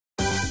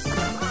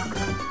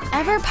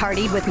Ever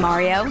partied with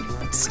Mario?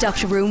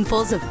 Stuffed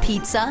roomfuls of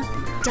pizza?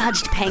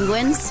 Dodged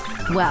penguins?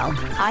 Well,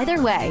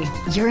 either way,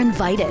 you're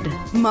invited.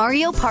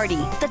 Mario Party,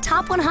 the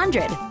top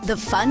 100. The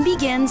fun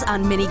begins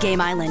on Minigame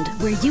Island,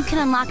 where you can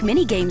unlock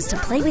minigames to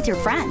play with your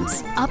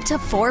friends. Up to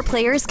 4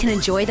 players can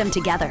enjoy them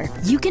together.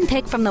 You can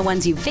pick from the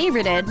ones you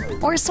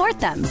favorited or sort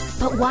them.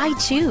 But why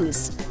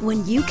choose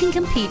when you can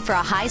compete for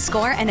a high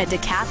score and a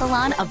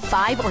decathlon of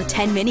 5 or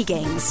 10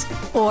 minigames?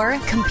 Or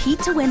compete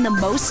to win the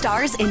most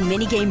stars in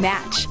Minigame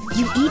Match.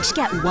 You each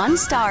get 1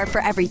 star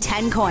for every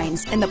 10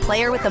 coins, and the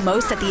player with the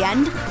most at the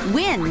end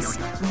wins.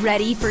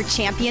 Ready for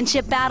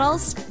championship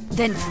battles?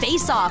 Then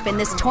face off in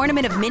this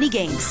tournament of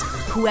minigames.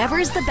 Whoever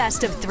is the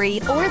best of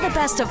 3 or the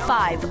best of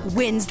 5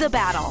 wins the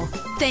battle.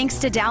 Thanks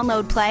to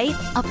Download Play,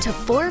 up to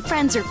 4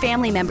 friends or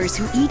family members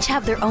who each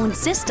have their own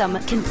system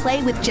can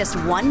play with just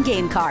 1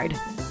 game card.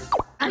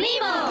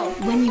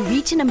 Amiibo! When you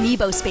reach an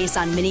Amiibo space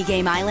on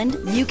Minigame Island,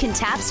 you can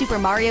tap Super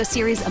Mario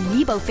Series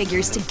Amiibo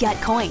figures to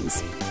get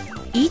coins.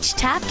 Each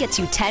tap gets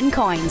you 10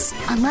 coins,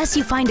 unless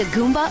you find a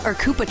Goomba or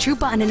Koopa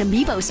Troopa on an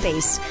Amiibo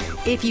space.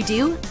 If you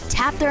do,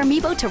 tap their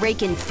Amiibo to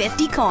rake in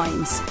 50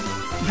 coins.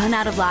 Run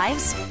out of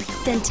lives?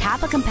 Then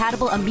tap a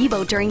compatible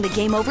Amiibo during the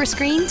Game Over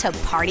screen to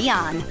party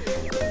on.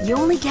 You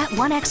only get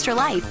 1 extra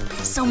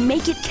life, so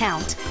make it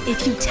count.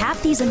 If you tap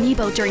these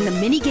Amiibo during the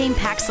Minigame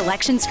Pack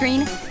selection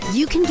screen,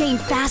 you can gain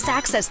fast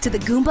access to the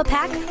Goomba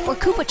Pack or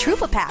Koopa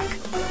Troopa Pack.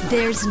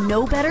 There's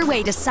no better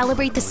way to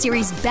celebrate the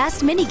series'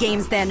 best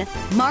minigames than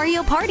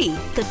Mario Party,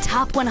 the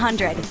top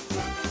 100.